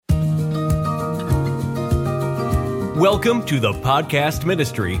Welcome to the podcast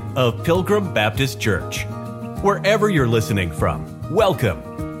ministry of Pilgrim Baptist Church. Wherever you're listening from,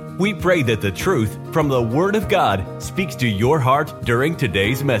 welcome. We pray that the truth from the Word of God speaks to your heart during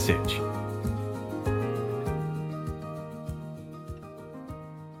today's message.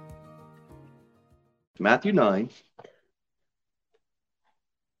 Matthew 9,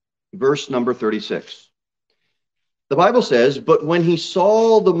 verse number 36. The Bible says, "But when he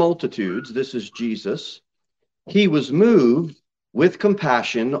saw the multitudes," this is Jesus, "he was moved with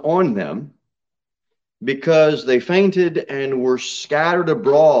compassion on them, because they fainted and were scattered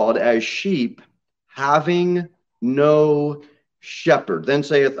abroad as sheep, having no shepherd. Then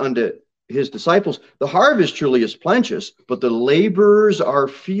saith unto his disciples, The harvest truly is plenteous, but the laborers are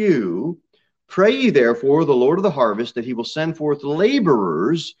few. Pray ye therefore the Lord of the harvest that he will send forth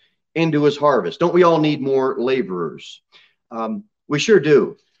laborers into his harvest." Don't we all need more laborers? We sure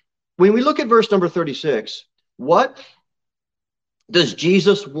do. When we look at verse number 36, what does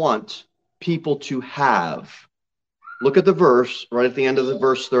Jesus want people to have? Look at the verse right at the end of the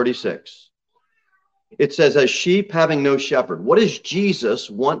verse 36. It says, "As sheep having no shepherd." What does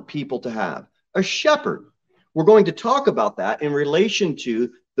Jesus want people to have? A shepherd. We're going to talk about that in relation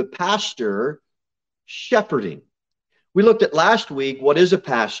to the pastor shepherding. We looked at last week, what is a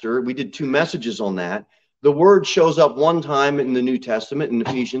pastor? We did 2 messages on that. The word shows up one time in the New Testament in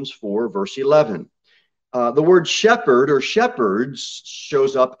Ephesians 4, verse 11. The word shepherd or shepherds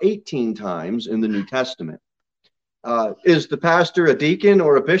shows up 18 times in the New Testament. Is the pastor a deacon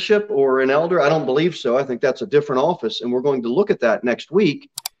or a bishop or an elder? I don't believe so. I think that's a different office, and we're going to look at that next week.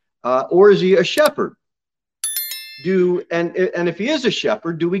 Or is he a shepherd? And if he is a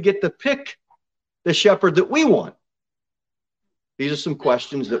shepherd, do we get to pick the shepherd that we want? These are some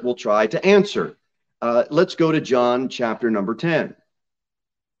questions that we'll try to answer. Let's go to John chapter number 10.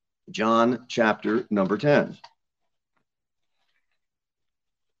 John chapter number 10.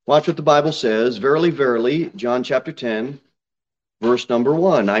 Watch what the Bible says. "Verily, verily," John chapter 10, verse number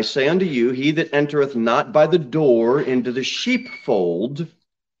 1. "I say unto you, he that entereth not by the door into the sheepfold,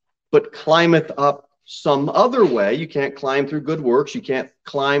 but climbeth up some other way." You can't climb through good works. You can't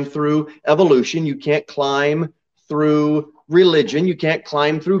climb through evolution. You can't climb through religion. You can't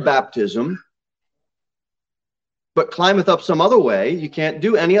climb through baptism. "But climbeth up some other way," you can't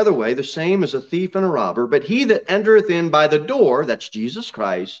do any other way, "the same as a thief and a robber. But he that entereth in by the door," that's Jesus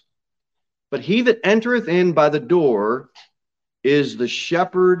Christ, "but he that entereth in by the door is the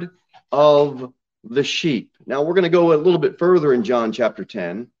shepherd of the sheep." Now we're going to go a little bit further in John chapter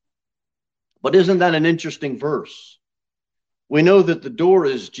 10. But isn't that an interesting verse? We know that the door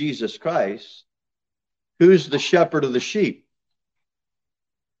is Jesus Christ. Who's the shepherd of the sheep?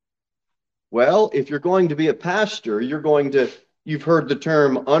 Well, if you're going to be a pastor, you've heard the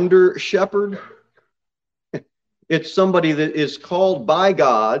term under shepherd. It's somebody that is called by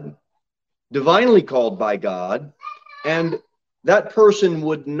God, divinely called by God, and that person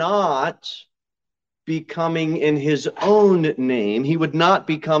would not be coming in his own name. He would not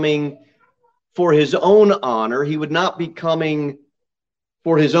be coming for his own honor. He would not be coming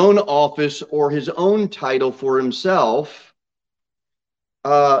for his own office or his own title for himself.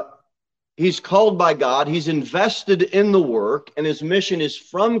 He's called by God. He's invested in the work, and his mission is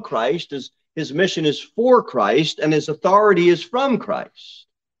from Christ. His mission is for Christ, and his authority is from Christ.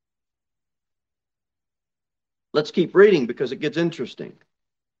 Let's keep reading because it gets interesting.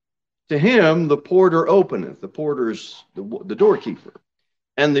 "To him the porter openeth." The porter's the doorkeeper.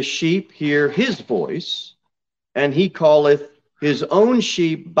 "And the sheep hear his voice, and he calleth his own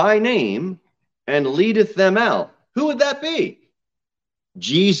sheep by name, and leadeth them out." Who would that be?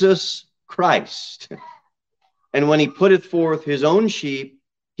 Jesus Christ. "And when he putteth forth his own sheep,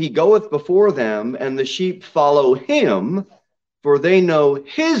 he goeth before them, and the sheep follow him, for they know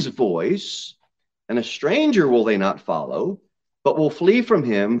his voice, and a stranger will they not follow, but will flee from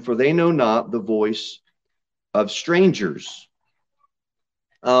him, for they know not the voice of strangers."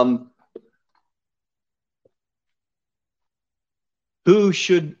 Who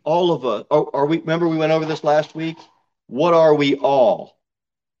should all of us, remember we went over this last week? What are we all?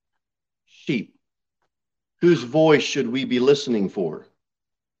 Sheep. Whose voice should we be listening for?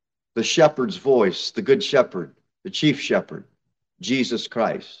 The shepherd's voice, the good shepherd, the chief shepherd, Jesus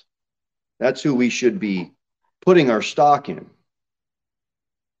Christ. That's who we should be putting our stock in.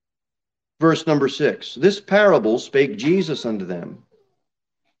 Verse number 6. "This parable spake Jesus unto them,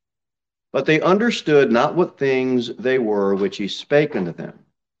 but they understood not what things they were which he spake unto them.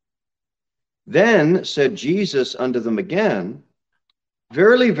 Then said Jesus unto them again,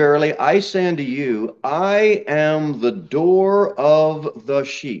 Verily, verily, I say unto you, I am the door of the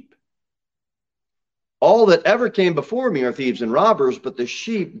sheep. All that ever came before me are thieves and robbers, but the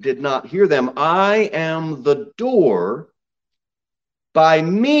sheep did not hear them. I am the door. By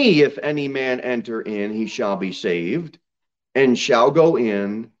me, if any man enter in, he shall be saved, and shall go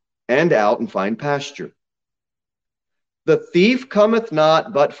in and out and find pasture. The thief cometh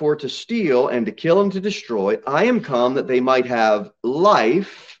not but for to steal and to kill and to destroy. I am come that they might have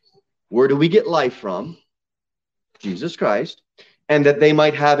life. Where do we get life from? Jesus Christ. And that they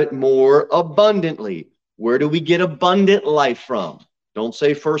might have it more abundantly. Where do we get abundant life from? Don't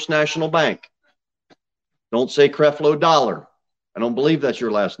say First National Bank. Don't say Creflo Dollar. I don't believe that's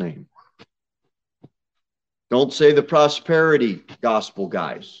your last name. Don't say the prosperity gospel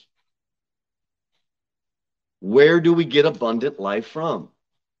guys. Where do we get abundant life from?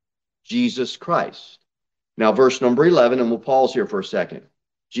 Jesus Christ. Now, verse number 11, and we'll pause here for a second.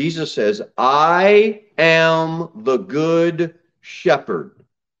 Jesus says, I am the good shepherd.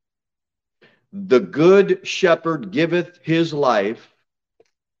 The good shepherd giveth his life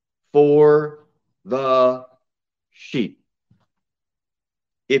for the sheep.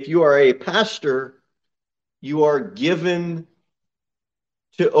 If you are a pastor, you are given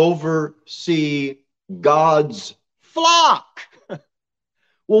to oversee God's flock.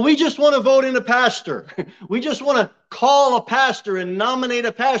 Well, we just want to vote in a pastor. We just want to call a pastor and nominate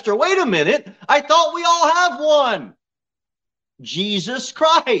a pastor. Wait a minute. I thought we all have one. Jesus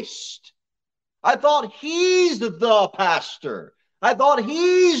Christ. I thought he's the pastor. I thought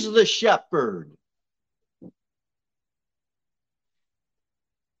he's the shepherd.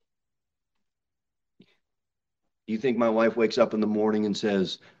 Do you think my wife wakes up in the morning and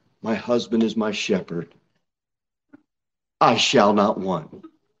says, my husband is my shepherd. I shall not want.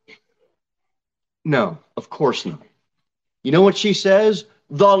 No, of course not. You know what she says?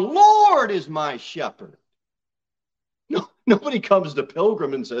 The Lord is my shepherd. No, nobody comes to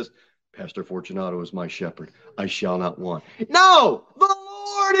Pilgrim and says, Pastor Fortunato is my shepherd. I shall not want. No, the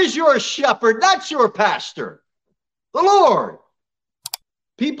Lord is your shepherd. That's your pastor. The Lord.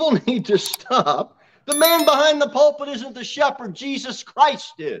 People need to stop. The man behind the pulpit isn't the shepherd. Jesus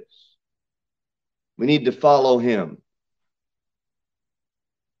Christ is. We need to follow him.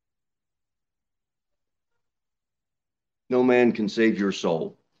 No man can save your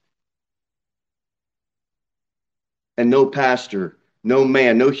soul. And no pastor, no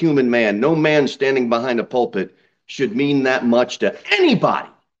man, no human man, no man standing behind a pulpit should mean that much to anybody.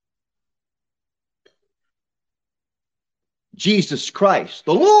 Jesus Christ,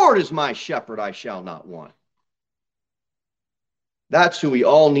 the Lord is my shepherd, I shall not want. That's who we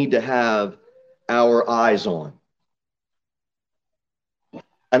all need to have our eyes on.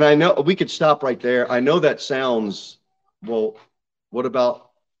 And I know we could stop right there. I know that sounds, well, what about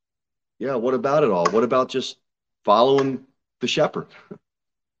it all? What about just following the shepherd?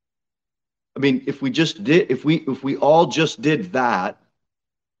 I mean, if we all just did that,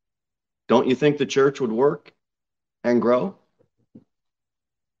 don't you think the church would work and grow?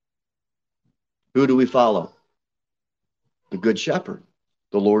 Who do we follow? The Good Shepherd,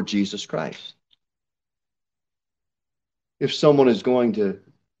 the Lord Jesus Christ. If someone is going to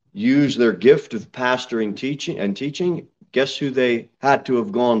use their gift of pastoring, teaching, guess who they had to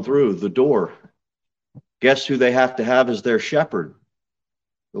have gone through the door? Guess who they have to have as their shepherd?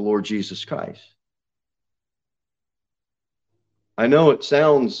 The Lord Jesus Christ. I know it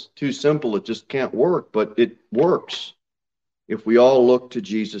sounds too simple, it just can't work, but it works if we all look to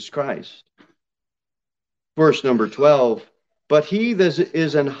Jesus Christ. Verse number 12, but he that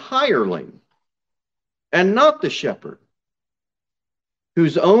is an hireling, and not the shepherd,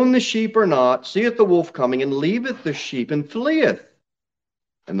 whose own the sheep are not, seeth the wolf coming, and leaveth the sheep, and fleeth.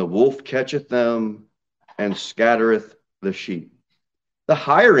 And the wolf catcheth them, and scattereth the sheep. The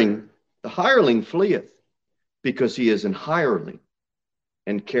hireling fleeth, because he is an hireling,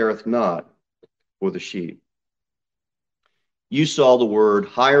 and careth not for the sheep. You saw the word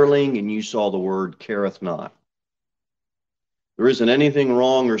hireling, and you saw the word careth not. There isn't anything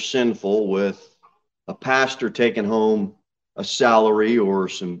wrong or sinful with a pastor taking home a salary or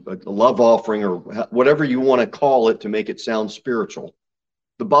a love offering or whatever you want to call it to make it sound spiritual.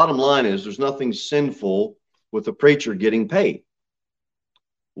 The bottom line is there's nothing sinful with a preacher getting paid.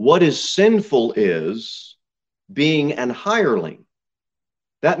 What is sinful is being an hireling.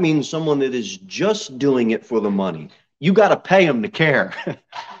 That means someone that is just doing it for the money. You got to pay them to care,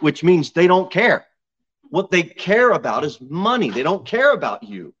 which means they don't care. What they care about is money. They don't care about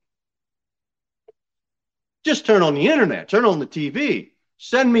you. Just turn on the internet, turn on the TV.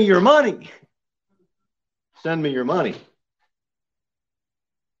 Send me your money. Send me your money.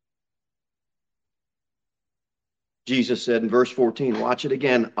 Jesus said in verse 14, watch it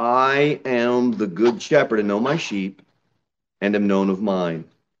again. I am the good shepherd and know my sheep and am known of mine.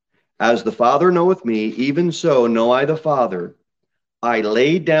 As the Father knoweth me, even so know I the Father. I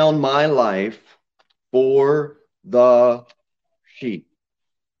lay down my life for the sheep.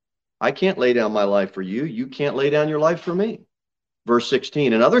 I can't lay down my life for you. You can't lay down your life for me. Verse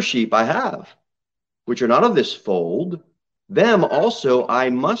 16, and other sheep I have, which are not of this fold. Them also I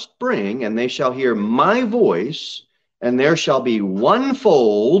must bring, and they shall hear my voice, and there shall be one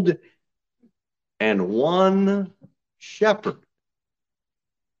fold and one shepherd.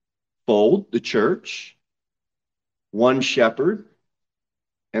 Fold, the church, one shepherd,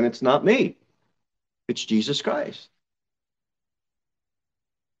 and it's not me. It's Jesus Christ.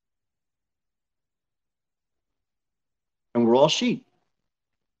 And we're all sheep.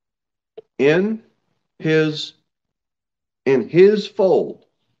 In his fold.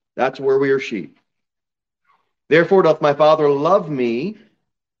 That's where we are sheep. Therefore doth my Father love me,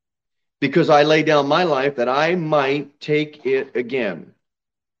 because I lay down my life that I might take it again.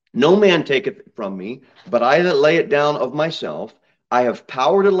 No man taketh it from me, but I that lay it down of myself. I have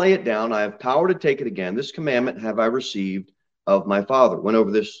power to lay it down. I have power to take it again. This commandment have I received of my Father. Went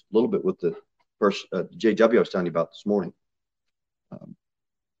over this a little bit with the verse JW I was telling you about this morning.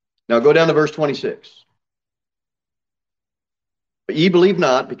 Now go down to verse 26. But ye believe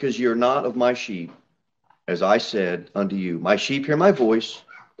not, because ye are not of my sheep, as I said unto you. My sheep hear my voice,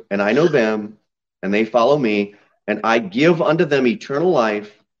 and I know them, and they follow me, and I give unto them eternal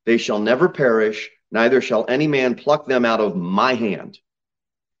life. They shall never perish, neither shall any man pluck them out of my hand.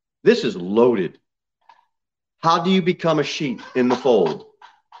 This is loaded. How do you become a sheep in the fold?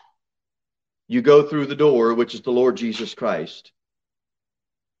 You go through the door, which is the Lord Jesus Christ.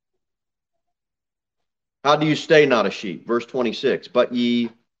 How do you stay not a sheep? Verse 26. But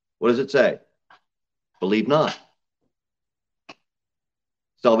ye, what does it say? Believe not.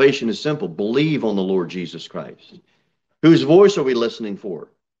 Salvation is simple. Believe on the Lord Jesus Christ. Whose voice are we listening for?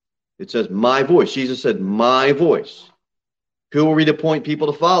 It says, my voice. Jesus said, my voice. Who are we to point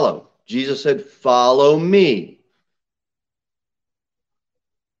people to follow? Jesus said, follow me.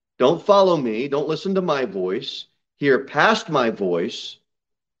 Don't follow me. Don't listen to my voice. Hear past my voice.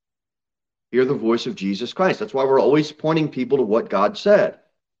 Hear the voice of Jesus Christ. That's why we're always pointing people to what God said.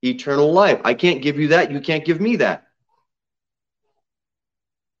 Eternal life. I can't give you that. You can't give me that.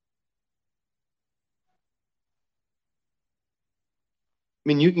 I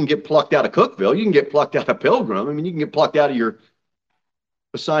mean, you can get plucked out of Cookville. You can get plucked out of Pilgrim. I mean, you can get plucked out of your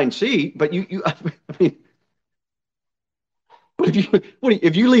assigned seat. But I mean, but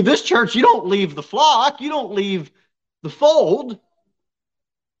if you leave this church, you don't leave the flock. You don't leave the fold.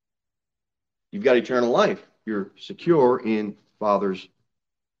 You've got eternal life. You're secure in Father's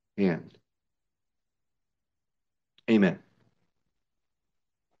hand. Amen.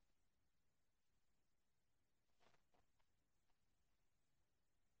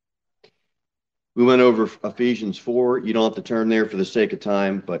 We went over Ephesians 4. You don't have to turn there for the sake of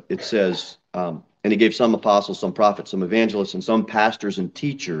time, but it says, and he gave some apostles, some prophets, some evangelists, and some pastors and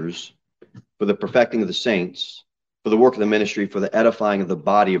teachers for the perfecting of the saints, for the work of the ministry, for the edifying of the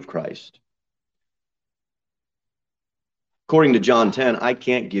body of Christ. According to John 10, I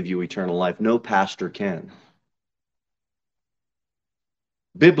can't give you eternal life. No pastor can.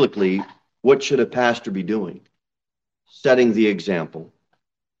 Biblically, what should a pastor be doing? Setting the example,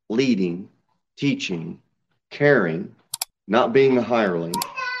 leading, teaching, caring, not being a hireling,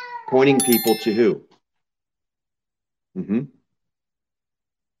 pointing people to who?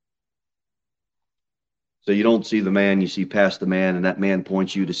 So you don't see the man, you see past the man, and that man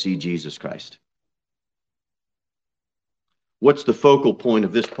points you to see Jesus Christ. What's the focal point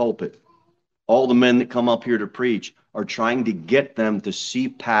of this pulpit? All the men that come up here to preach are trying to get them to see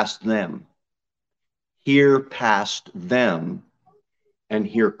past them, hear past them, and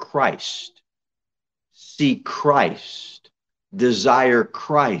hear Christ. See Christ. Desire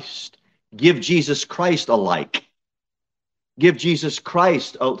Christ. Give Jesus Christ a like. Give Jesus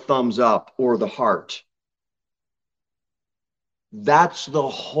Christ a thumbs up or the heart. That's the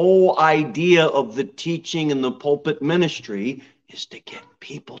whole idea of the teaching and the pulpit ministry, is to get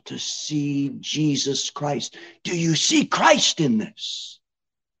people to see Jesus Christ. Do you see Christ in this?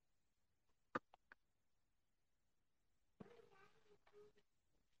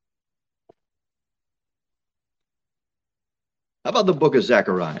 How about the book of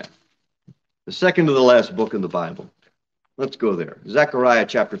Zechariah? The second to the last book in the Bible. Let's go there. Zechariah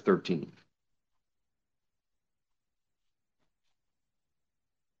chapter 13.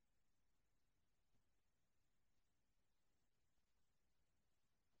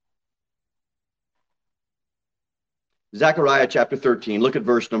 Zechariah chapter 13, look at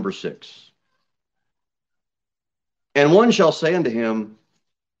verse number 6. And one shall say unto him,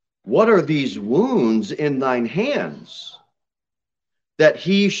 what are these wounds in thine hands? That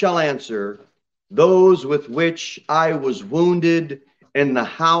he shall answer, those with which I was wounded in the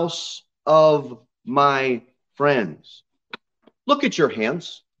house of my friends. Look at your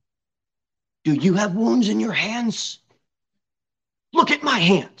hands. Do you have wounds in your hands? Look at my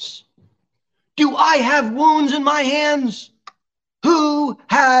hands. Do I have wounds in my hands? Who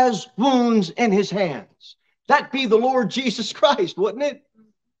has wounds in his hands? That be the Lord Jesus Christ, wouldn't it?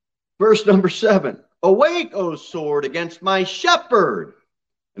 Verse number 7. Awake, O sword, against my shepherd,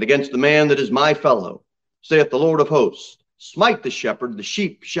 and against the man that is my fellow, saith the Lord of hosts. Smite the shepherd, the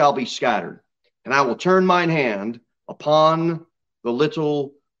sheep shall be scattered, and I will turn mine hand upon the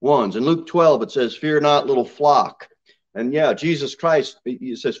little ones. In Luke 12, it says, fear not, little flock. And yeah, Jesus Christ,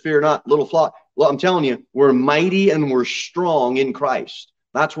 he says, fear not, little flock. Well, I'm telling you, we're mighty and we're strong in Christ.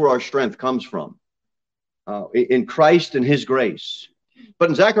 That's where our strength comes from. In Christ and his grace. But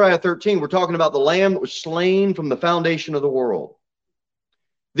in Zechariah 13, we're talking about the lamb that was slain from the foundation of the world.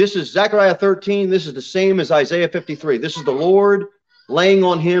 This is Zechariah 13. This is the same as Isaiah 53. This is the Lord laying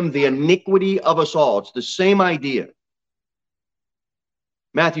on him the iniquity of us all. It's the same idea.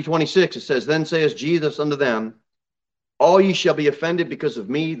 Matthew 26, it says, then says Jesus unto them, all ye shall be offended because of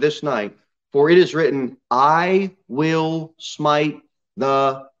me this night, for it is written, I will smite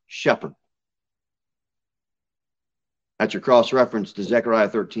the shepherd. That's your cross reference to Zechariah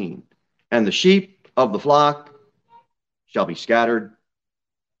 13. And the sheep of the flock shall be scattered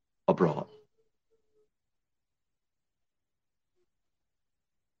abroad.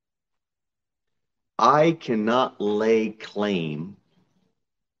 I cannot lay claim,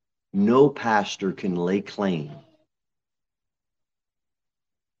 no pastor can lay claim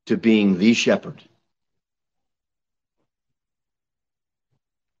to being the shepherd.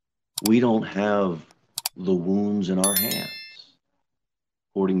 We don't have the wounds in our hands,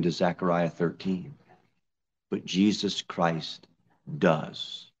 according to Zechariah 13. But Jesus Christ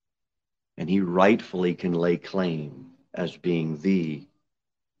does. And he rightfully can lay claim as being the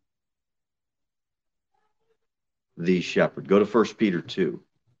shepherd. Go to 1 Peter 2.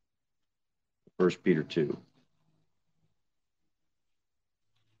 1 Peter 2.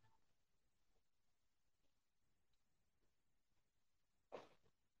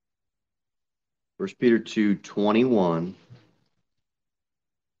 First Peter 2:21.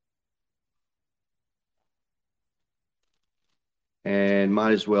 And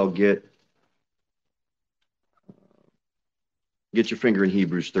might as well get your finger in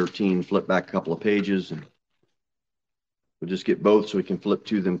Hebrews 13, flip back a couple of pages, and we'll just get both so we can flip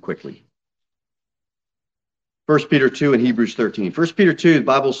to them quickly. 1 Peter 2 and Hebrews 13. 1 Peter 2, the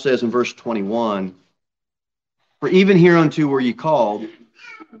Bible says in verse 21, for even hereunto were ye called,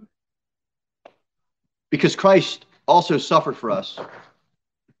 because Christ also suffered for us,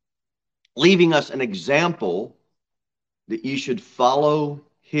 leaving us an example that ye should follow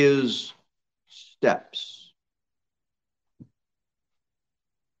his steps.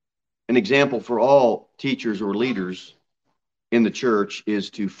 An example for all teachers or leaders in the church is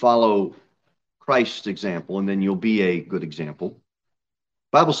to follow Christ's example, and then you'll be a good example.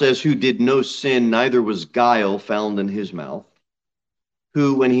 The Bible says, who did no sin, neither was guile found in his mouth.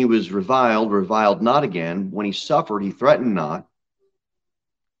 Who, when he was reviled not again. When he suffered, he threatened not,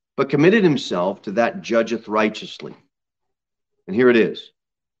 but committed himself to that judgeth righteously. And here it is.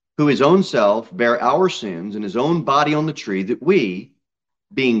 Who his own self bare our sins in his own body on the tree, that we,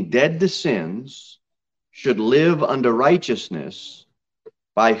 being dead to sins, should live unto righteousness,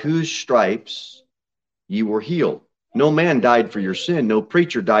 by whose stripes ye were healed. No man died for your sin. No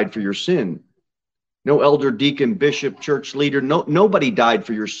preacher died for your sin. No elder, deacon, bishop, church leader. Nobody died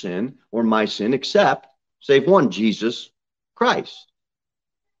for your sin or my sin except, save one, Jesus Christ.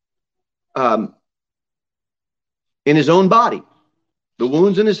 In his own body, the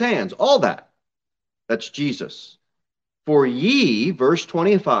wounds in his hands, all that. That's Jesus. For ye, verse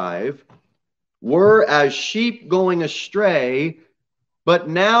 25, were as sheep going astray, but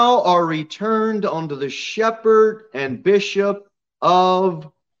now are returned unto the shepherd and bishop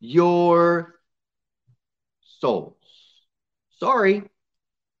of your souls. Sorry,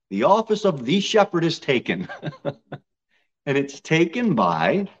 the office of the shepherd is taken. And it's taken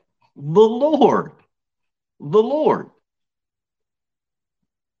by the Lord. The Lord.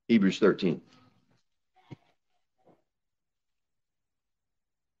 Hebrews 13.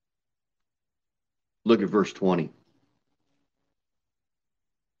 Look at verse 20.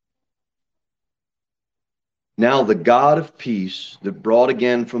 Now the God of peace that brought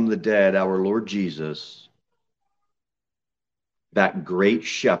again from the dead our Lord Jesus, that great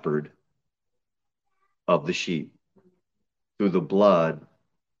shepherd of the sheep through the blood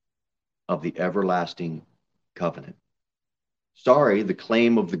of the everlasting covenant. Sorry, the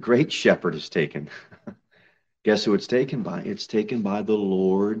claim of the great shepherd is taken. Guess who it's taken by? It's taken by the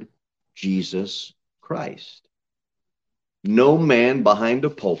Lord Jesus Christ. No man behind a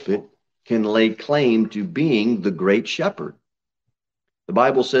pulpit can lay claim to being the great shepherd. The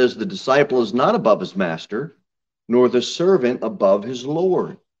Bible says the disciple is not above his master, nor the servant above his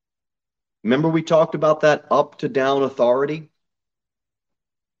Lord. Remember we talked about that up to down authority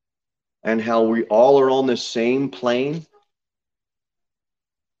and how we all are on the same plane?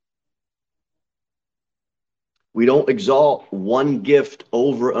 We don't exalt one gift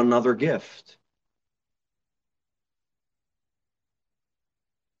over another gift.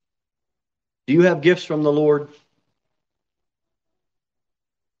 Do you have gifts from the Lord?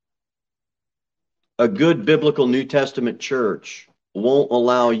 A good biblical New Testament church won't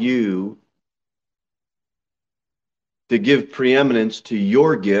allow you to give preeminence to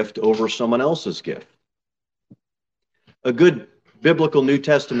your gift over someone else's gift. A good biblical New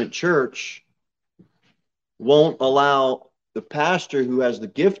Testament church won't allow the pastor who has the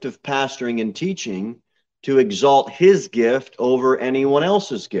gift of pastoring and teaching to exalt his gift over anyone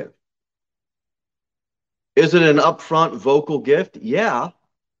else's gift. Is it an upfront vocal gift? Yeah.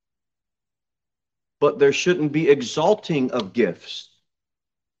 But there shouldn't be exalting of gifts.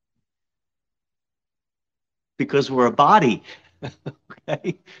 Because we're a body.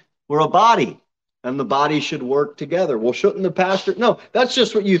 Okay? We're a body. And the body should work together. Well, shouldn't the pastor? No, that's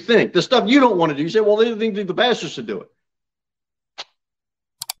just what you think. The stuff you don't want to do. You say, well, they think the pastor should do it.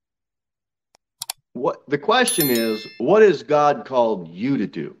 What the question is, what has God called you to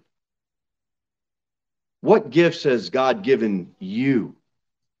do? What gifts has God given you?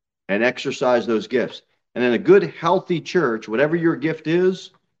 And exercise those gifts. And in a good, healthy church, whatever your gift is,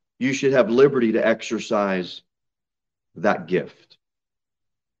 you should have liberty to exercise that gift.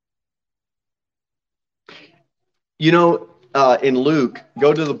 You know, in Luke,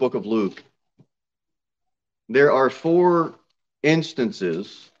 go to the book of Luke. There are 4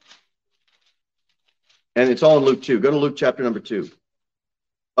 instances, and it's all in Luke 2. Go to Luke chapter number 2,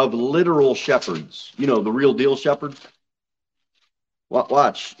 of literal shepherds. You know, the real deal shepherds.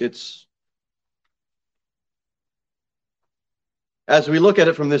 Watch, it's as we look at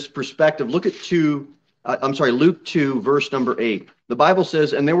it from this perspective, look at Luke 2, verse number 8. The Bible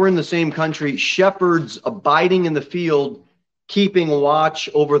says, and there were in the same country shepherds abiding in the field, keeping watch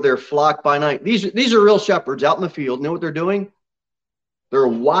over their flock by night. These are real shepherds out in the field. You know what they're doing? They're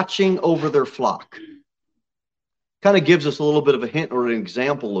watching over their flock. Kind of gives us a little bit of a hint or an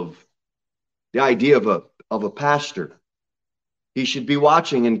example of the idea of a pastor. He should be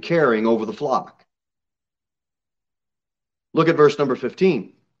watching and caring over the flock. Look at verse number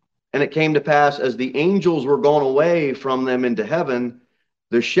 15. And it came to pass, as the angels were gone away from them into heaven,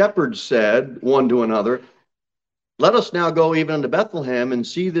 the shepherds said one to another, let us now go even unto Bethlehem and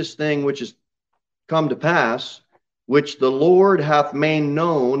see this thing which is come to pass, which the Lord hath made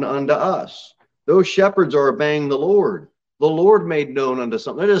known unto us. Those shepherds are obeying the Lord. The Lord made known unto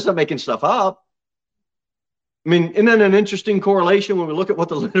something. They're just not making stuff up. I mean, isn't that an interesting correlation when we look at what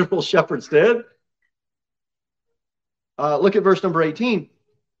the literal shepherds did? Look at verse number 18.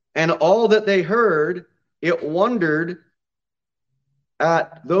 And all that they heard, it wondered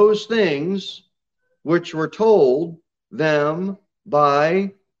at those things which were told them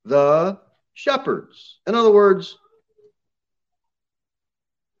by the shepherds. In other words,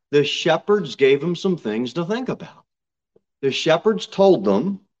 the shepherds gave them some things to think about. The shepherds told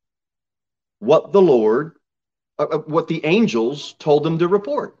them what the Lord, what the angels told them to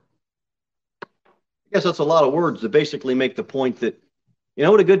report. I guess that's a lot of words to basically make the point that, you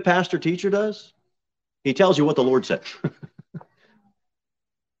know what a good pastor teacher does? He tells you what the Lord said.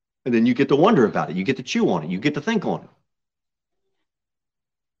 And then you get to wonder about it. You get to chew on it. You get to think on it.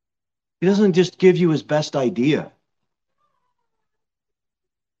 He doesn't just give you his best idea.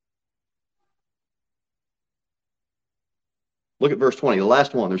 Look at verse 20, the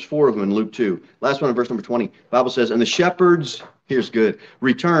last one. There's 4 of them in Luke 2. Last one in verse number 20. The Bible says, and the shepherds, here's good,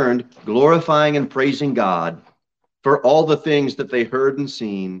 returned, glorifying and praising God for all the things that they heard and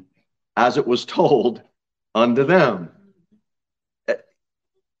seen, as it was told unto them.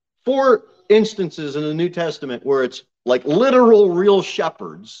 4 instances in the New Testament where it's like literal real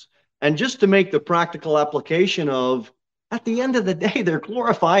shepherds. And just to make the practical application of, at the end of the day, they're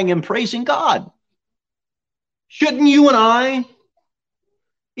glorifying and praising God. Shouldn't you and I,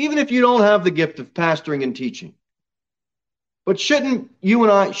 even if you don't have the gift of pastoring and teaching, but shouldn't you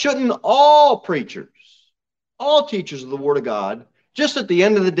and I, shouldn't all preachers, all teachers of the Word of God, just at the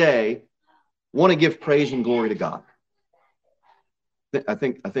end of the day, want to give praise and glory to God. I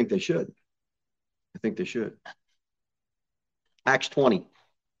think they should. I think they should. Acts 20.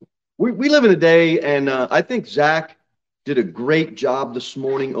 We live in a day, and I think Zach did a great job this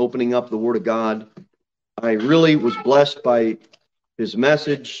morning opening up the Word of God. I really was blessed by his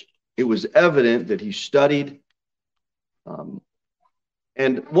message. It was evident that he studied.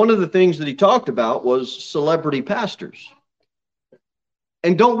 And one of the things that he talked about was celebrity pastors.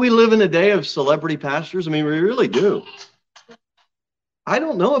 And don't we live in a day of celebrity pastors? I mean, we really do. I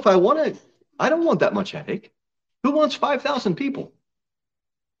don't know if I don't want that much headache. Who wants 5,000 people?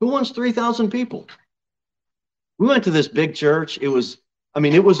 Who wants 3,000 people? We went to this big church. It was a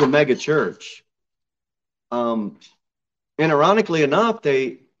mega church. And ironically enough,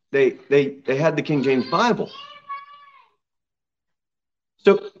 they had the King James Bible.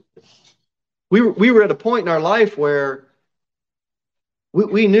 So we were at a point in our life where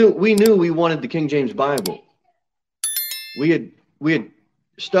we knew we wanted the King James Bible. We had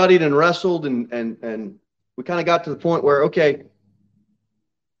studied and wrestled and we kind of got to the point where, okay,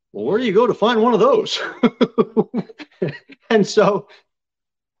 well, where do you go to find one of those? And so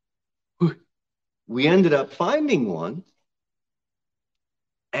we ended up finding one,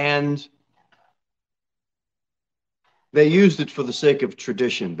 and they used it for the sake of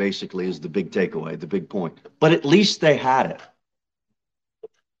tradition, basically, is the big takeaway, the big point. But at least they had it.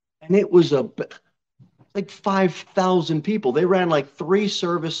 And it was like 5,000 people. They ran like 3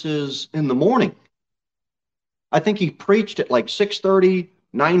 services in the morning. I think he preached at like 6:30,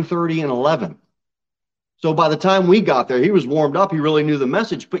 9:30, and 11. So by the time we got there, he was warmed up. He really knew the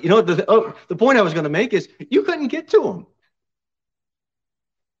message. But you know, the point I was going to make is you couldn't get to him.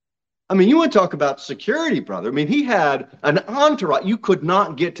 I mean, you want to talk about security, brother. I mean, he had an entourage. You could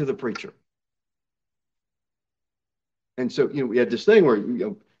not get to the preacher. And so, we had this thing where,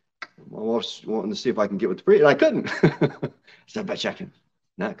 I was wanting to see if I can get with the preacher. And I couldn't. So I bet you I can.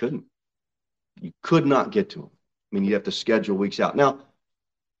 No, I couldn't. You could not get to him. I mean, you have to schedule weeks out. Now,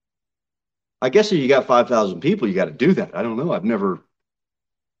 I guess if you got 5,000 people, you got to do that. I don't know.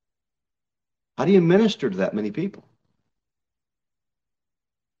 How do you minister to that many people?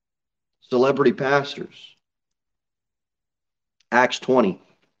 Celebrity pastors. Acts 20.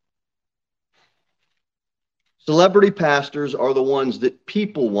 Celebrity pastors are the ones that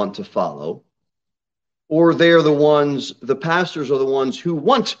people want to follow, or the pastors are the ones who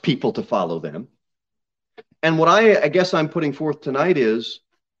want people to follow them. And what I guess I'm putting forth tonight is,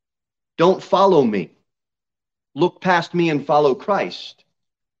 don't follow me. Look past me and follow Christ.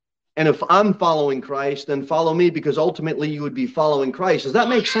 And if I'm following Christ, then follow me, because ultimately you would be following Christ. Does that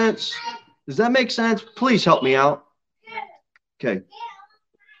make sense? Does that make sense? Please help me out. Okay.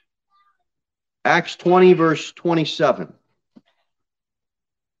 Acts 20, verse 27.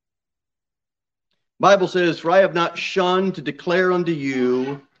 Bible says, "For I have not shunned to declare unto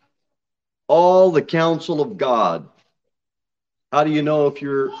you all the counsel of God." How do you know if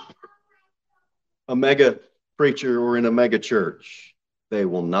you're a mega preacher or in a mega church? They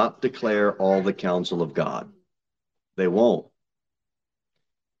will not declare all the counsel of God. They won't.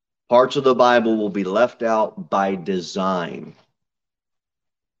 Parts of the Bible will be left out by design.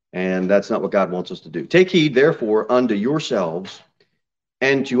 And that's not what God wants us to do. "Take heed, therefore, unto yourselves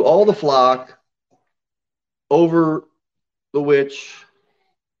and to all the flock over the which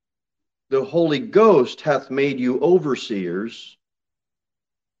the Holy Ghost hath made you overseers,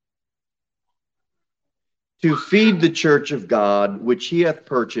 to feed the church of God, which he hath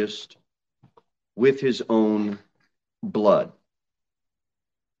purchased with his own blood."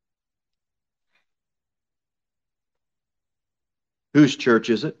 Whose church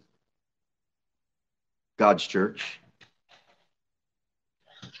is it? God's church.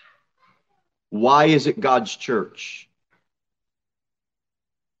 Why is it God's church?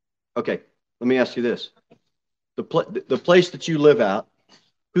 Okay, let me ask you this. The place that you live at,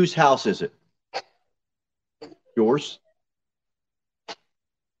 whose house is it? Yours?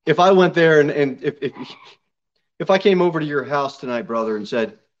 If I went there and if I came over to your house tonight, brother, and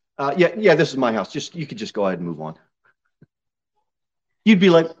said, yeah, this is my house. You could just go ahead and move on. You'd be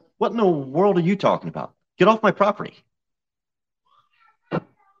like, what in the world are you talking about? Get off my property.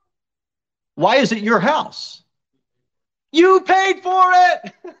 Why is it your house? You paid for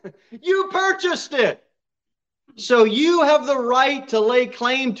it. You purchased it. So you have the right to lay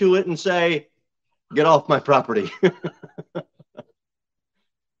claim to it and say, get off my property.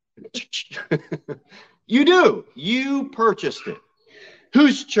 You do. You purchased it.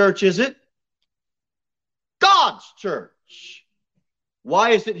 Whose church is it? God's church.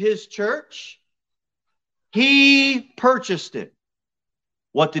 Why is it his church? He purchased it.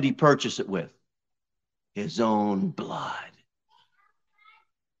 What did he purchase it with? His own blood.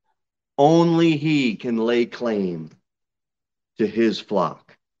 Only he can lay claim to his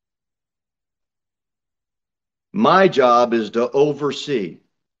flock. My job is to oversee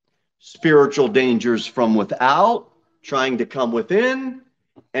spiritual dangers from without, trying to come within,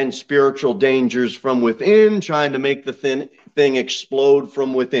 and spiritual dangers from within, trying to make the thing explode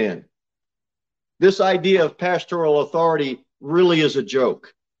from within. This idea of pastoral authority really is a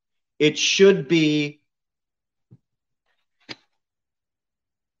joke. It should be,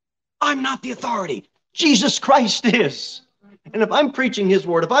 I'm not the authority. Jesus Christ is. And if I'm preaching his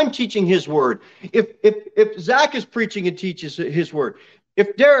word, if I'm teaching his word, if Zach is preaching and teaches his word,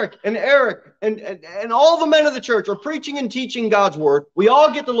 if Derek and Eric and all the men of the church are preaching and teaching God's word, we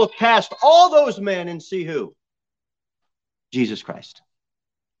all get to look past all those men and see who? Jesus Christ.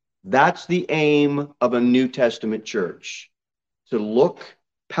 That's the aim of a New Testament church, to look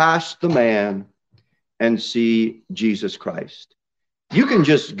past the man and see Jesus Christ. You can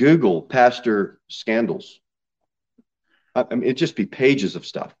just Google pastor scandals. I mean, it'd just be pages of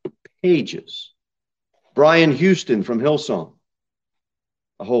stuff. Pages. Brian Houston from Hillsong.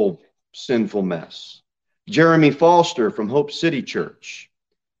 A whole sinful mess. Jeremy Foster from Hope City Church.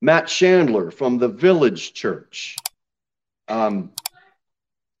 Matt Chandler from the Village Church.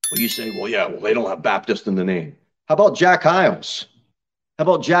 Well, you say, well, yeah, they don't have Baptist in the name. How about Jack Hiles? How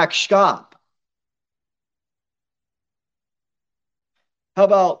about Jack Scott? How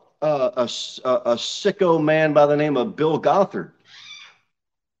about a sicko man by the name of Bill Gothard?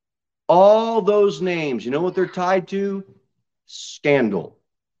 All those names, you know what they're tied to? Scandal.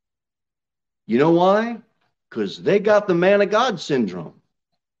 You know why? Because they got the man of God syndrome.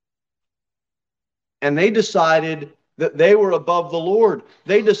 And they decided that they were above the Lord.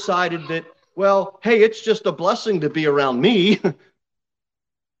 They decided that, well, hey, it's just a blessing to be around me.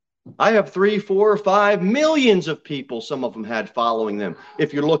 I have 3, 4, 5 millions of people, some of them had following them.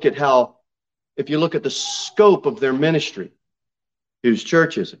 If you look at the scope of their ministry, whose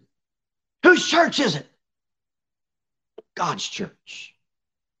church is it? Whose church is it? God's church.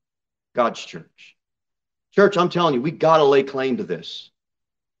 God's church. Church, I'm telling you, we got to lay claim to this.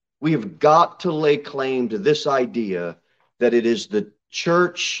 We have got to lay claim to this idea that it is the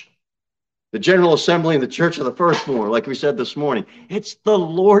church, the General Assembly and the Church of the Firstborn, like we said this morning. It's the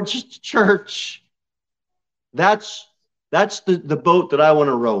Lord's church. That's the boat that I want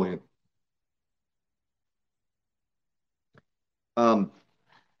to row in.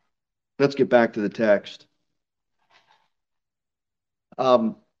 Let's get back to the text.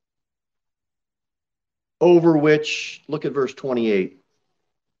 Over which, look at verse 28.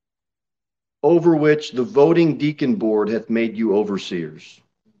 Over which the voting deacon board hath made you overseers.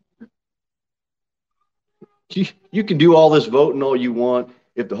 You can do all this voting all you want.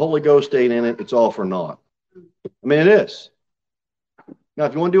 If the Holy Ghost ain't in it, it's all for naught. I mean, it is. Now,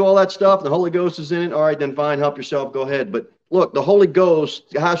 if you want to do all that stuff, the Holy Ghost is in it, all right, then fine, help yourself, go ahead. But look, the Holy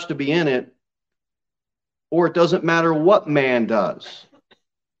Ghost has to be in it, or it doesn't matter what man does.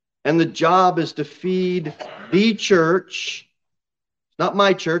 And the job is to feed the church, not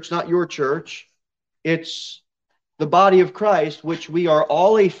my church, not your church. It's the body of Christ, which we are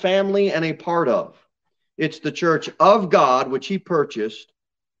all a family and a part of. It's the church of God, which he purchased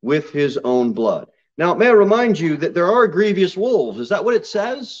with his own blood. Now, may I remind you that there are grievous wolves. Is that what it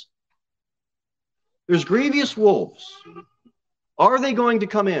says? There's grievous wolves. Are they going to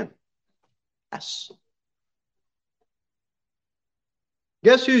come in? Yes.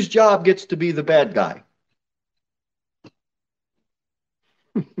 Guess whose job gets to be the bad guy?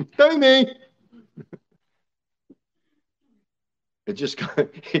 Tell me. It just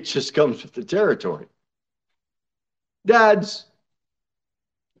comes with the territory. Dads,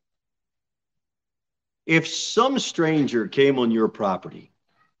 if some stranger came on your property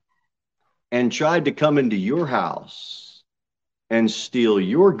and tried to come into your house and steal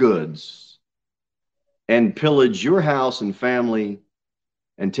your goods and pillage your house and family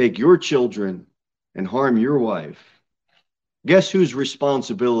and take your children and harm your wife, guess whose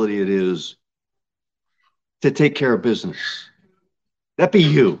responsibility it is to take care of business? That'd be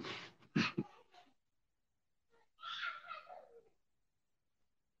you.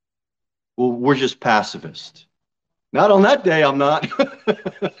 Well, we're just pacifists. Not on that day, I'm not.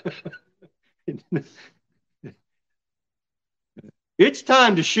 It's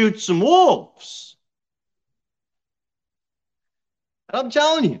time to shoot some wolves. I'm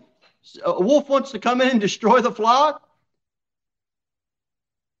telling you, a wolf wants to come in and destroy the flock.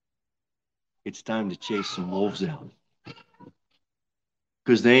 It's time to chase some wolves out,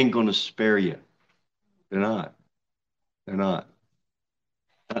 because they ain't going to spare you. They're not. They're not.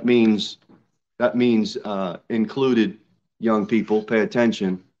 That means included young people, pay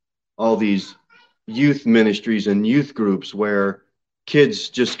attention. All these youth ministries and youth groups where kids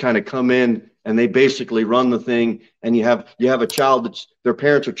just kind of come in and they basically run the thing, and you have a child that's their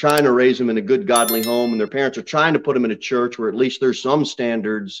parents are trying to raise them in a good godly home, and their parents are trying to put them in a church where at least there's some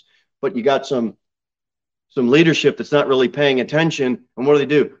standards, but you got some leadership that's not really paying attention. And what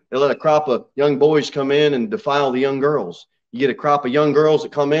do? They let a crop of young boys come in and defile the young girls. You get a crop of young girls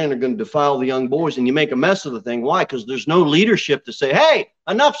that come in and are going to defile the young boys, and you make a mess of the thing. Why? Because there's no leadership to say, hey,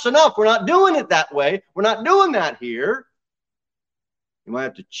 enough's enough. We're not doing it that way. We're not doing that here. You might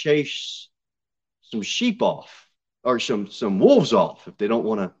have to chase some sheep off, or some wolves off, if they don't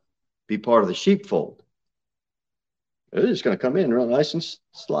want to be part of the sheepfold. They're just going to come in real nice and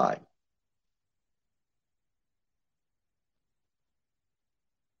slide.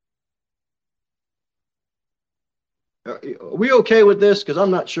 Are we okay with this? Because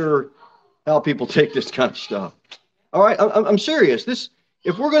I'm not sure how people take this kind of stuff. All right, I'm serious.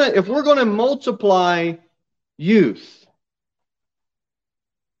 If we're gonna multiply youth,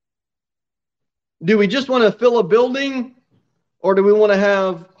 do we just want to fill a building, or do we want to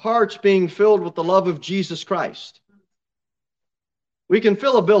have hearts being filled with the love of Jesus Christ? We can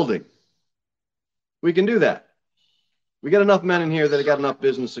fill a building. We can do that. We got enough men in here that have got enough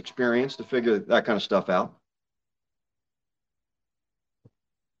business experience to figure that kind of stuff out.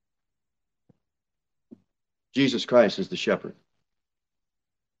 Jesus Christ is the shepherd.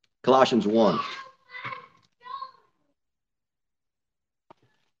 Colossians 1.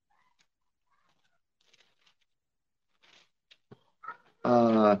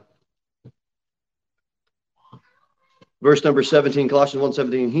 Verse number 17, Colossians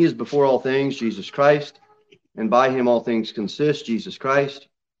 1:17. He is before all things, Jesus Christ, and by him all things consist, Jesus Christ.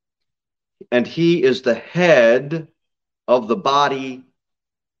 And he is the head of the body,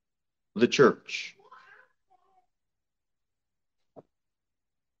 the church.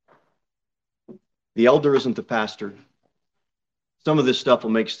 The elder isn't the pastor. Some of this stuff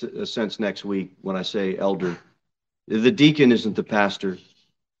will make sense next week when I say elder. The deacon isn't the pastor.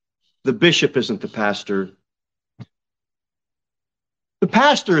 The bishop isn't the pastor. The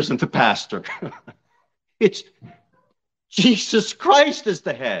pastor isn't the pastor. It's Jesus Christ is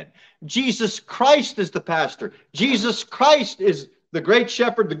the head. Jesus Christ is the pastor. Jesus Christ is the great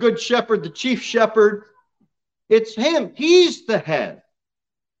shepherd, the good shepherd, the chief shepherd. It's him. He's the head.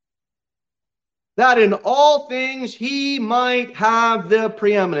 That in all things he might have the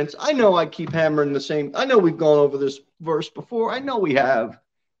preeminence. I know I keep hammering the same. I know we've gone over this verse before. I know we have.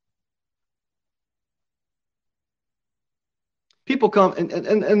 People come,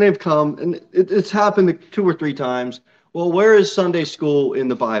 and they've come, and it's happened 2 or 3 times. Well, where is Sunday school in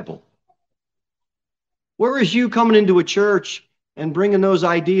the Bible? Where is you coming into a church and bringing those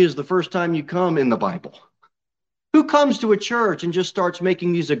ideas the first time you come in the Bible? Who comes to a church and just starts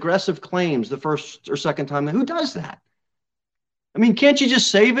making these aggressive claims the first or second time? Who does that? I mean, can't you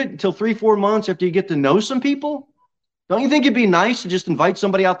just save it until 3-4 months after you get to know some people? Don't you think it'd be nice to just invite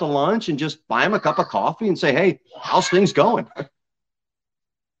somebody out to lunch and just buy them a cup of coffee and say, hey, how's things going?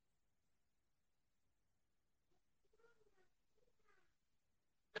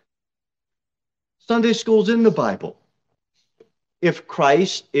 Sunday school's in the Bible. If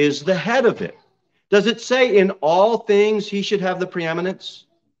Christ is the head of it. Does it say in all things he should have the preeminence?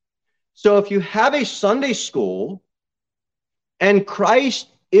 So if you have a Sunday school and Christ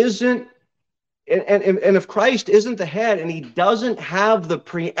isn't, and if Christ isn't the head and he doesn't have the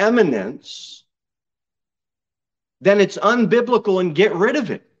preeminence, then it's unbiblical and get rid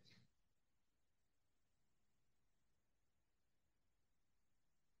of it.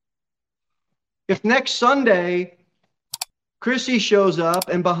 If next Sunday Chrissy shows up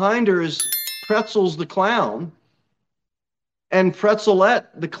and behind her is Pretzels the clown and Pretzelette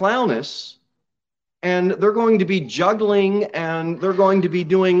the clowness, and they're going to be juggling and they're going to be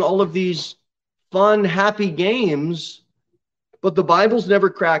doing all of these fun, happy games, but the Bible's never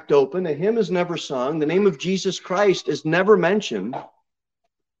cracked open, a hymn is never sung, the name of Jesus Christ is never mentioned.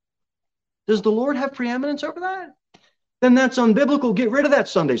 Does the Lord have preeminence over that? Then that's unbiblical. Get rid of that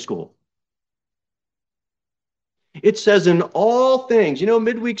Sunday school. It says in all things, you know,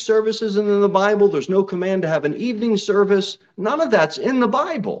 midweek service isn't in the Bible. There's no command to have an evening service. None of that's in the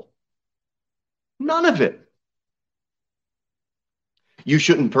Bible. None of it. You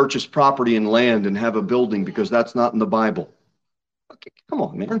shouldn't purchase property and land and have a building because that's not in the Bible. Okay, come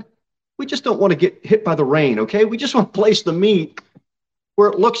on, man. We just don't want to get hit by the rain, okay? We just want to place the meat where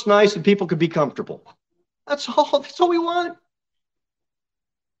it looks nice and people can be comfortable. That's all we want.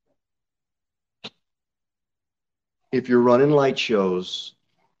 if you're running light shows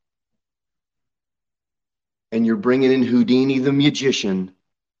and you're bringing in Houdini the magician,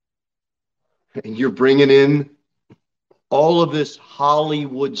 and you're bringing in all of this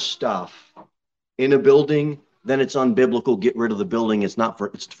Hollywood stuff in a building, then it's unbiblical. Get rid of the building. It's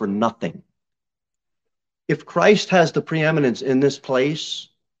for nothing. If Christ has the preeminence in this place,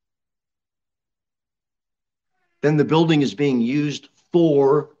 then the building is being used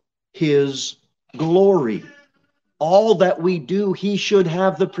for his glory. All that we do, he should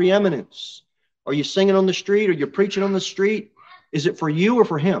have the preeminence. Are you singing on the street? Are you preaching on the street? Is it for you or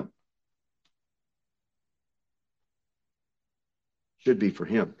for him? Should be for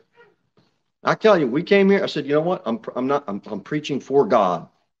him. I tell you, we came here. I said, you know what? I'm preaching for God.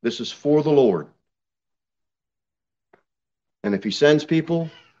 This is for the Lord. And if he sends people,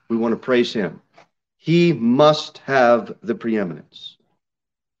 we want to praise him. He must have the preeminence.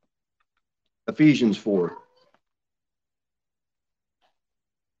 Ephesians 4.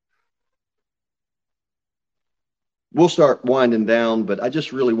 We'll start winding down, but I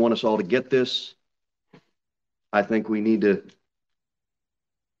just really want us all to get this. I think we need to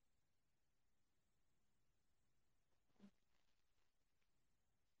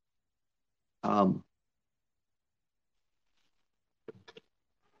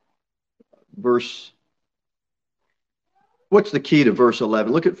what's the key to verse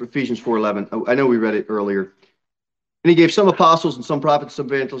 11? Look at Ephesians 4:11. I know we read it earlier. And he gave some apostles and some prophets, some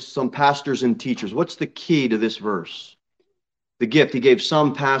evangelists, some pastors and teachers. What's the key to this verse? The gift. He gave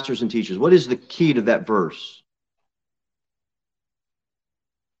some pastors and teachers. What is the key to that verse?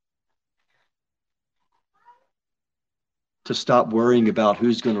 To stop worrying about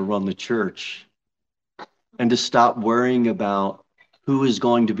who's going to run the church and to stop worrying about who is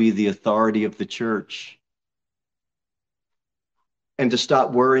going to be the authority of the church and to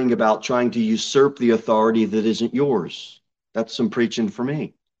stop worrying about trying to usurp the authority that isn't yours. That's some preaching for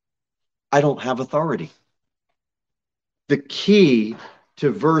me. I don't have authority. The key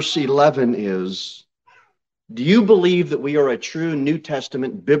to verse 11 is, do you believe that we are a true New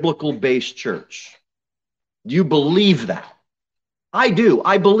Testament biblical-based church? Do you believe that? I do.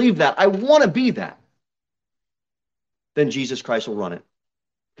 I believe that. I want to be that. Then Jesus Christ will run it.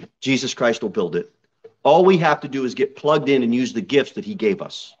 Jesus Christ will build it. All we have to do is get plugged in and use the gifts that he gave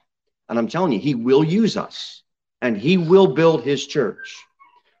us. And I'm telling you, he will use us and he will build his church.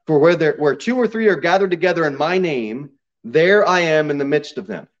 For where two or three are gathered together in my name, there I am in the midst of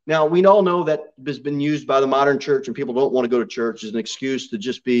them. Now, we all know that has been used by the modern church and people don't want to go to church as an excuse to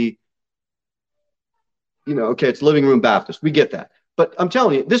just be, okay, it's living room Baptist. We get that. But I'm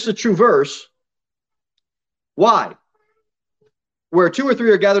telling you, this is a true verse. Why? Where two or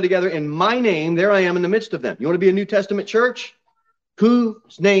three are gathered together in my name, there I am in the midst of them. You want to be a New Testament church?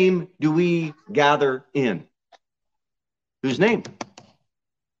 Whose name do we gather in? Whose name?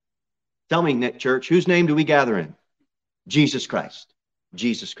 Tell me, Nick Church, whose name do we gather in? Jesus Christ.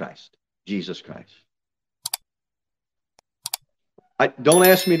 Jesus Christ. Jesus Christ. Don't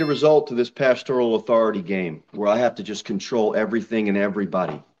ask me to resort to this pastoral authority game where I have to just control everything and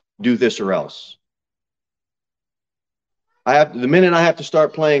everybody. Do this or else. The minute I have to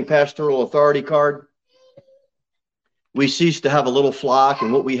start playing pastoral authority card, we cease to have a little flock,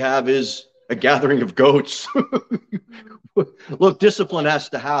 and what we have is a gathering of goats. Look, discipline has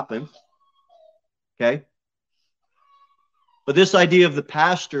to happen. Okay? But this idea of the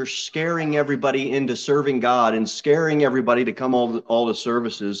pastor scaring everybody into serving God and scaring everybody to come all the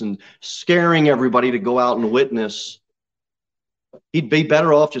services and scaring everybody to go out and witness, he'd be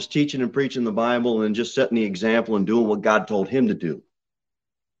better off just teaching and preaching the Bible and just setting the example and doing what God told him to do.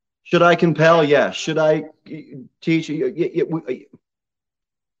 Should I compel? Yes. Should I teach? Get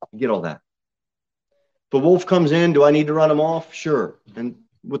all that. If a wolf comes in, do I need to run him off? Sure. And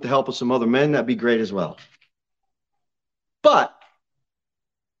with the help of some other men, that'd be great as well. But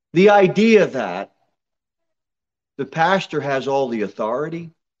the idea that the pastor has all the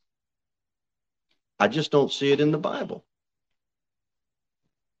authority, I just don't see it in the Bible.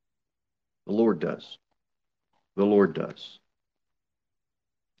 The Lord does. The Lord does.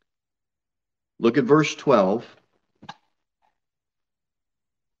 Look at verse 12.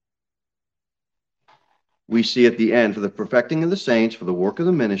 We see at the end, for the perfecting of the saints, for the work of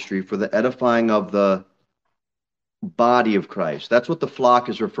the ministry, for the edifying of the body of Christ. That's what the flock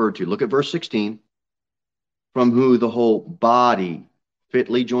is referred to. Look at verse 16. From who the whole body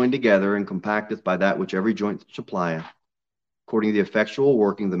fitly joined together and compacteth by that which every joint supplieth, according to the effectual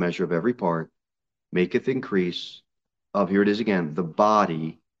working of the measure of every part, maketh increase of, here it is again, the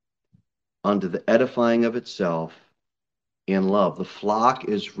body unto the edifying of itself in love. The flock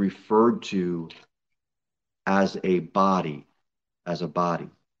is referred to as a body, as a body.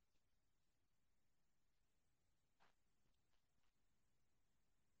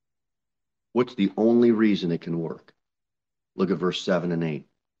 What's the only reason it can work? Look at verse 7 and 8.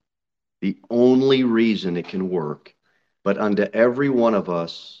 The only reason it can work, but unto every one of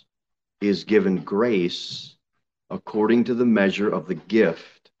us is given grace according to the measure of the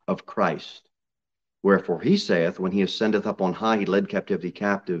gift of Christ. Wherefore he saith, when he ascendeth up on high, he led captivity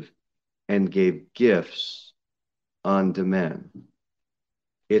captive and gave gifts unto men.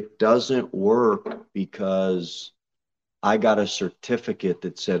 It doesn't work because I got a certificate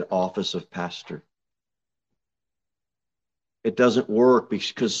that said office of pastor. It doesn't work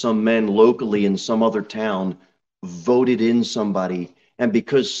because some men locally in some other town voted in somebody, and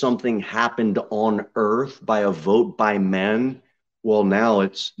because something happened on earth by a vote by men, well, now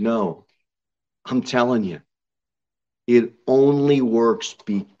it's no. I'm telling you, it only works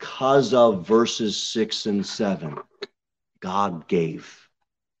because of verses 6 and 7. God gave.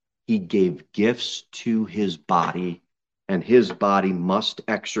 He gave gifts to his body, and his body must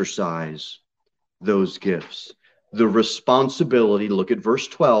exercise those gifts. The responsibility, look at verse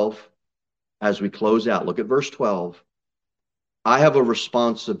 12 as we close out. Look at verse 12. I have a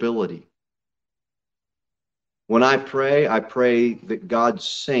responsibility. When I pray that God's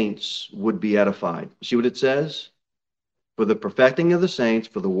saints would be edified. See what it says? For the perfecting of the saints,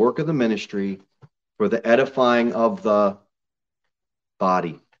 for the work of the ministry, for the edifying of the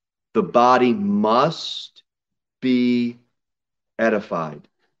body. The body must be edified.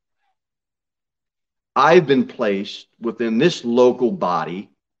 I've been placed within this local body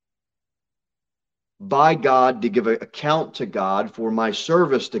by God to give an account to God for my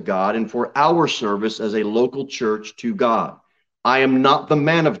service to God and for our service as a local church to God. I am not the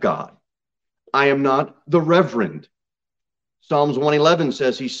man of God. I am not the reverend. Psalms 111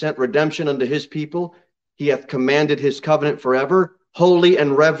 says he sent redemption unto his people. He hath commanded his covenant forever. Holy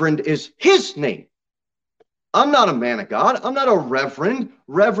and reverend is his name. I'm not a man of God. I'm not a reverend.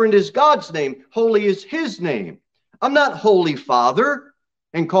 Reverend is God's name. Holy is his name. I'm not Holy Father.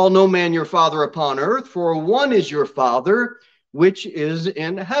 And call no man your father upon earth, for one is your Father, which is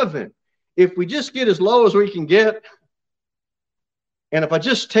in heaven. If we just get as low as we can get, and if I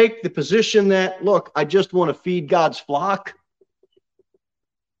just take the position that, look, I just want to feed God's flock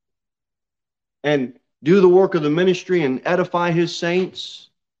and do the work of the ministry and edify his saints,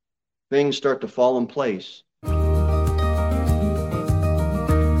 things start to fall in place.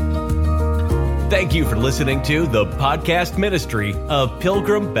 Thank you for listening to the podcast ministry of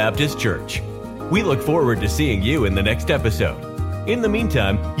Pilgrim Baptist Church. We look forward to seeing you in the next episode. In the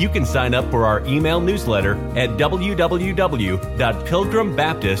meantime, you can sign up for our email newsletter at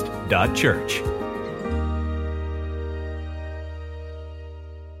www.pilgrimbaptist.church.